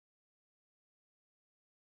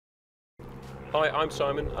Hi, I'm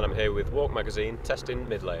Simon and I'm here with Walk Magazine testing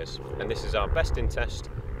mid-layers, and this is our best in test,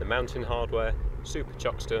 the Mountain Hardwear Super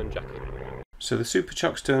Chockstone jacket. So the Super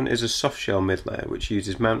Chockstone is a softshell mid-layer which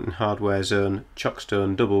uses Mountain Hardwear's own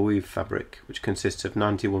Chockstone double weave fabric, which consists of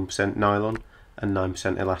 91% nylon and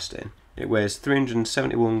 9% elastane. It weighs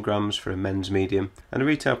 371 grams for a men's medium and the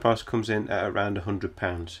retail price comes in at around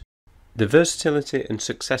 £100. The versatility and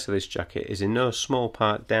success of this jacket is in no small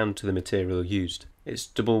part down to the material used. Its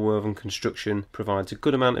double woven construction provides a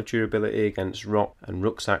good amount of durability against rot and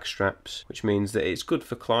rucksack straps, which means that it's good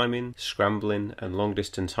for climbing, scrambling and long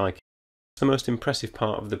distance hiking. The most impressive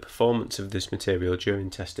part of the performance of this material during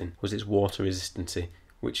testing was its water resistancy,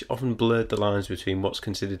 which often blurred the lines between what's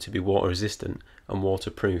considered to be water resistant and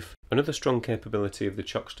waterproof. Another strong capability of the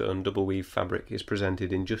Chockstone double weave fabric is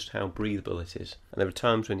presented in just how breathable it is, and there are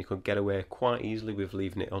times when you could get away quite easily with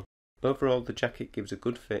leaving it on. Overall, the jacket gives a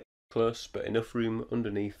good fit, close but enough room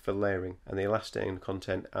underneath for layering, and the elastane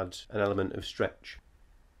content adds an element of stretch.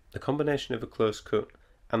 The combination of a close cut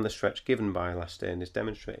and the stretch given by elastane is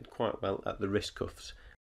demonstrated quite well at the wrist cuffs.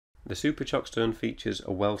 The Super Chockstone features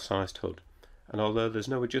a well-sized hood, and although there's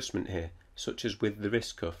no adjustment here, such as with the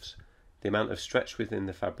wrist cuffs, the amount of stretch within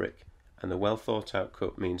the fabric and the well thought out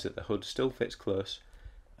cut means that the hood still fits close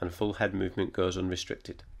and full head movement goes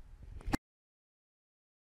unrestricted.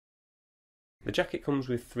 The jacket comes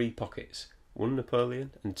with 3 pockets, 1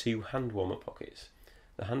 Napoleon and 2 hand warmer pockets.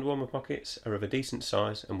 The hand warmer pockets are of a decent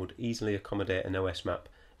size and would easily accommodate an OS map.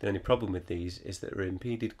 The only problem with these is that they're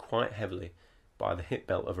impeded quite heavily by the hip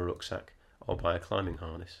belt of a rucksack or by a climbing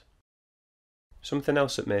harness. Something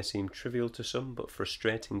else that may seem trivial to some but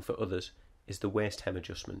frustrating for others is the waist hem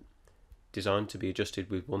adjustment. Designed to be adjusted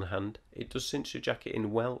with one hand, it does cinch the jacket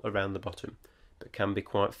in well around the bottom, but can be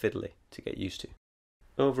quite fiddly to get used to.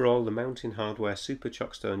 Overall, the Mountain Hardwear Super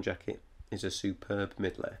Chockstone jacket is a superb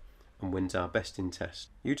mid-layer and wins our best in test.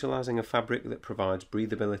 Utilising a fabric that provides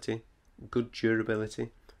breathability, good durability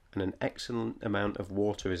and an excellent amount of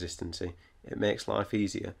water resistancy, it makes life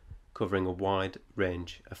easier, covering a wide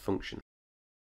range of function.